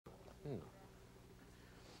No.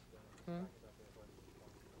 Mm.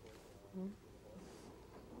 Mm.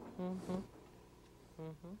 Mm-hmm.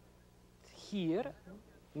 Mm-hmm. Here,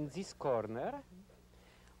 in this corner,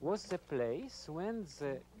 was the place when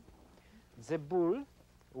the bull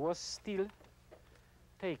was still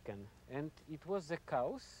taken, and it was the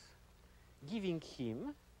cows giving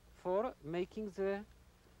him for making the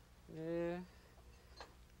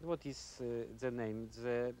what is the name?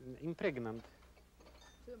 The impregnant.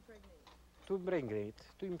 To impregnate. To impregnate.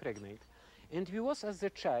 To impregnate. And we was as a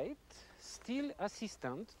child still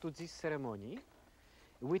assistant to this ceremony,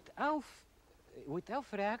 without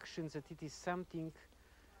reaction that it is something.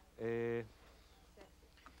 It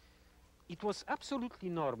was absolutely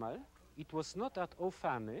normal. It was not at all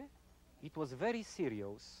funny. It was very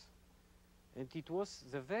serious. And it was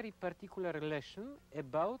the very particular relation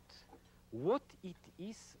about what it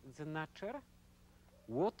is the nature,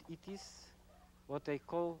 what it is, what I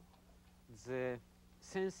call the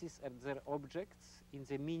senses and their objects in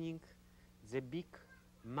the meaning, the big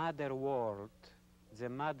mother world, the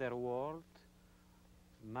mother world,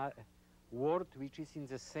 world which is in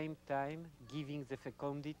the same time giving the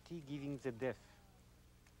fecundity, giving the death,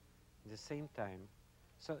 at the same time.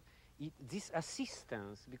 So this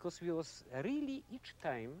assistance, because we was really each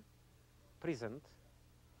time present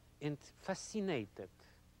and fascinated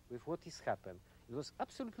with what is happened, it was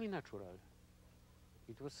absolutely natural.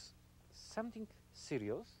 It was something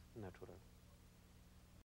serious, natural.